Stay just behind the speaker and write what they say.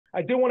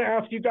I did want to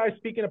ask you guys,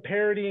 speaking of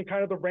parity and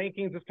kind of the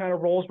rankings, this kind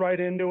of rolls right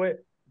into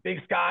it.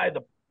 Big Sky,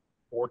 the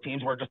four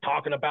teams we're just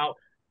talking about,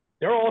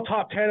 they're all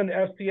top 10 in the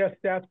FCS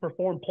stats per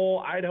form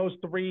poll. Idaho's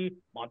 3,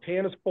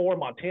 Montana's 4,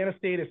 Montana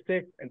State is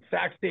 6, and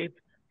Sac State's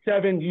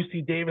 7.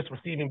 UC Davis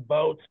receiving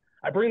votes.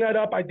 I bring that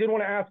up. I did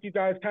want to ask you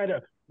guys kind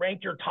of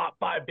rank your top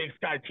 5 Big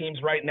Sky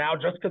teams right now,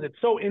 just because it's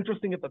so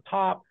interesting at the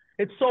top.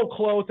 It's so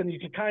close, and you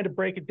can kind of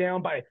break it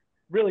down by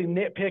really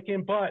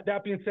nitpicking. But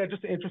that being said,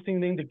 just an interesting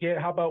thing to get.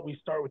 How about we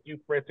start with you,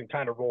 Fritz, and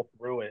kind of roll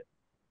through it?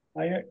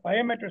 I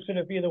am interested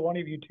if either one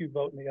of you two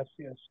vote in the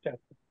FCS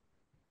test.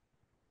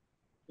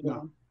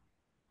 No.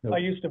 I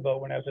used to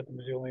vote when I was at the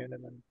Missoulian,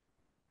 and then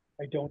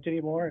I don't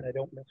anymore, and I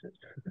don't miss it.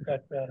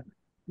 But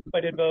I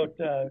did vote.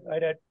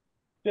 I'd had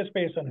just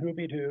based on who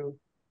beat who.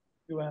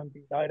 UM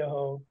beat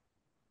Idaho,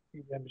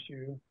 beat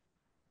MSU,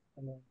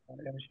 and then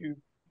MSU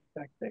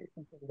Sac State,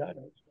 and so did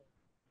Idaho. So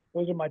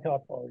those are my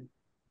top 4.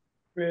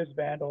 Grizz,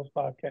 Vandals,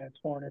 Bobcats,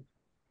 Hornets.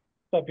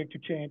 Subject to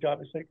change,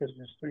 obviously, because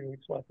there's 3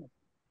 weeks left.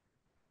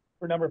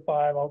 For number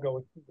 5, I'll go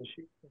with the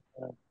Sheep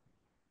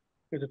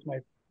because it's my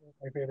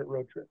favorite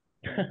road trip.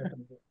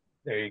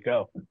 There you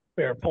go.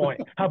 Fair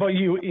point. How about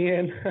you,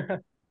 Ian?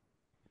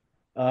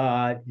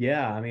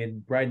 Yeah, I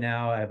mean, right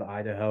now I have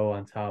Idaho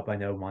on top. I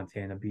know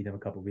Montana beat them a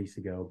couple weeks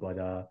ago, but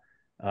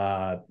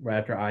right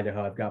after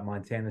Idaho, I've got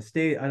Montana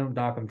State. I don't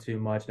dock them too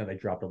much. Now they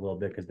dropped a little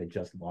bit because they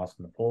just lost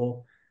in the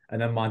poll.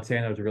 And then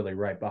Montana was really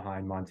right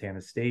behind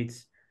Montana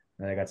State.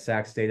 And I got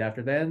Sac State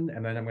after then.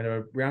 And then I'm going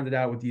to round it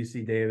out with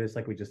UC Davis,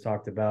 like we just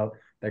talked about.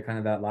 They're kind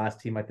of that last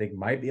team I think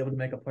might be able to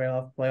make a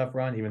playoff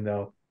run, even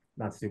though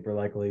not super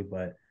likely.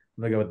 But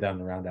I'm going to go with them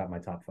to round out my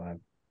top 5.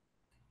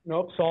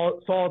 Nope,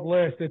 solid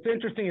list. It's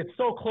interesting. It's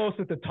so close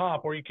at the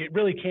top where you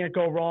really can't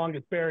go wrong.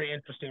 It's very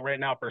interesting right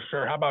now for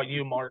sure. How about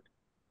you, Mark?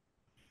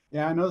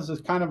 Yeah, I know this is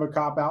kind of a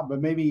cop-out,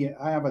 but maybe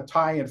I have a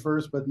tie at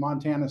first with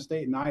Montana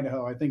State and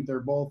Idaho. I think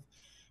they're both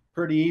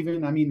pretty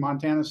even. I mean,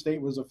 Montana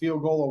State was a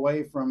field goal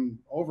away from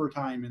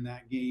overtime in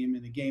that game,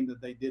 in a game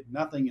that they did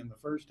nothing in the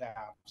first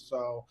half.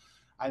 So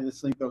I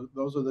just think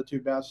those are the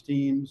 2 best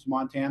teams.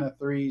 Montana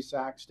 3,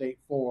 Sac State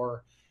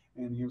 4.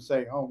 And you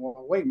say, oh,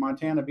 well, wait,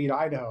 Montana beat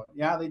Idaho.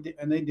 Yeah, they did,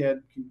 and they did.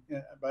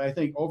 But I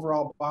think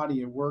overall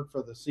body of work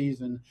for the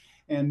season.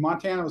 And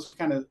Montana was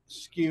kind of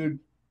skewed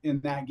in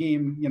that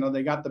game. You know,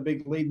 they got the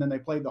big lead, and then they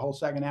played the whole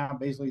second half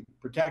basically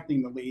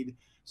protecting the lead.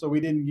 So we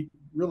didn't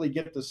really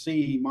get to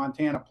see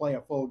Montana play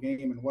a full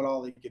game and what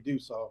all they could do.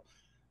 So,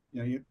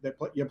 you know,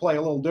 you play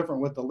a little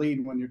different with the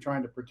lead when you're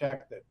trying to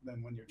protect it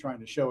than when you're trying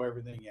to show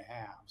everything you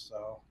have.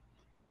 So.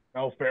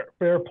 Oh,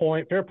 fair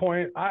point. Fair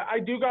point. I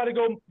do got to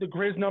go the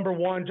Grizz number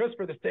 1 just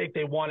for the sake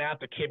they won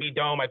at the Kibbe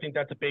Dome. I think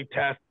that's a big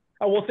test.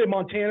 I will say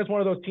Montana is one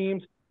of those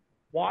teams.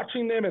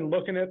 Watching them and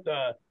looking at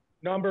the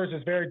numbers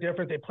is very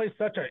different. They play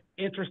such an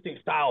interesting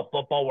style of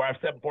football where I've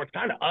said before, it's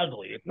kind of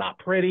ugly. It's not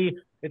pretty.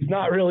 It's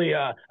not really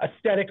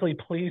aesthetically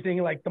pleasing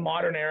like the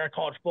modern era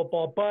college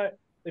football, but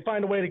they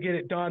find a way to get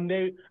it done.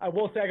 I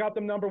will say I got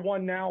them number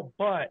 1 now,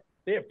 but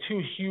they have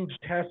 2 huge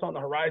tests on the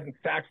horizon.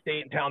 Sac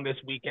State in town this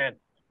weekend.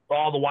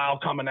 All the while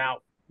coming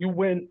out, you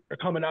win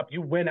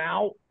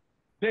out,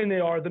 then they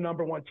are the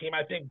number 1 team.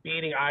 I think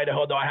beating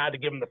Idaho, though, I had to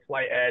give them the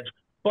slight edge.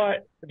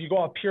 But if you go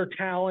off pure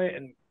talent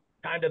and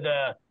kind of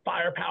the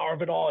firepower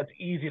of it all, it's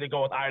easy to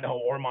go with Idaho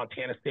or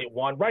Montana State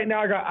 1. Right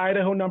now, I got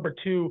Idaho number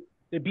 2.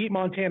 They beat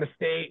Montana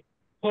State.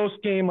 Close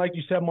game, like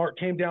you said, Mark,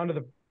 came down to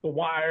the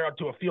wire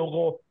to a field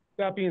goal.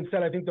 That being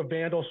said, I think the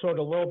Vandals showed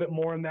a little bit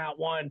more in that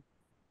one.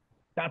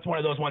 That's one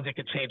of those ones that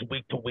could change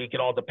week to week.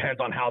 It all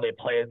depends on how they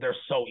play. They're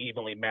so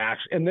evenly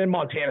matched. And then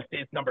Montana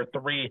State's number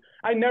 3.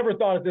 I never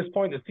thought at this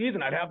point in the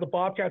season I'd have the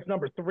Bobcats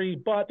number 3,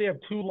 but they have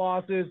 2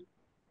 losses.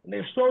 And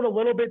they've showed a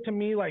little bit to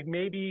me like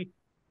maybe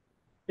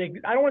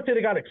I don't want to say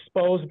they got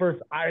exposed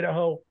versus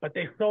Idaho, but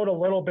they showed a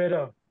little bit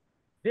of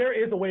there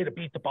is a way to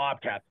beat the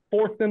Bobcats.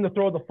 Force them to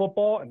throw the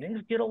football, and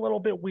things get a little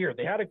bit weird.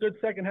 They had a good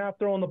second half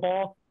throwing the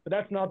ball, but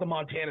that's not the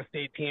Montana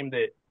State team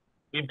that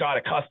we've got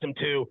accustomed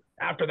to.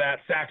 After that,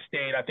 Sac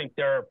State, I think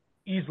they're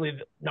easily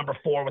number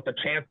 4 with a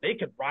chance. They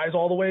could rise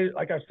all the way.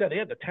 Like I said, they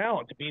had the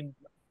talent to be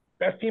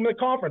best team in the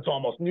conference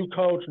almost. New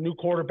coach, new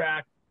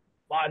quarterback,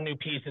 a lot of new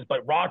pieces.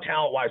 But raw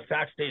talent-wise,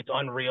 Sac State's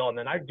unreal. And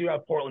then I do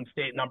have Portland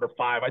State number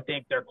 5. I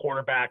think their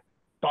quarterback,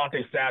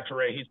 Dante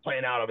Satcher, he's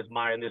playing out of his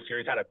mind this year.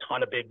 He's had a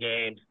ton of big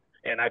games,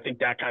 and I think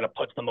that kind of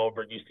puts them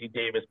over UC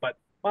Davis. But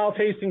Miles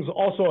Hastings is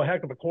also a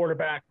heck of a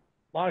quarterback.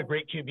 A lot of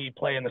great QB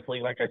play in this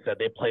league. Like I said,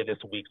 they play this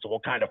week, so we'll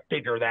kind of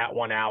figure that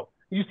one out.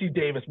 UC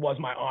Davis was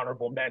my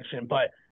honorable mention, but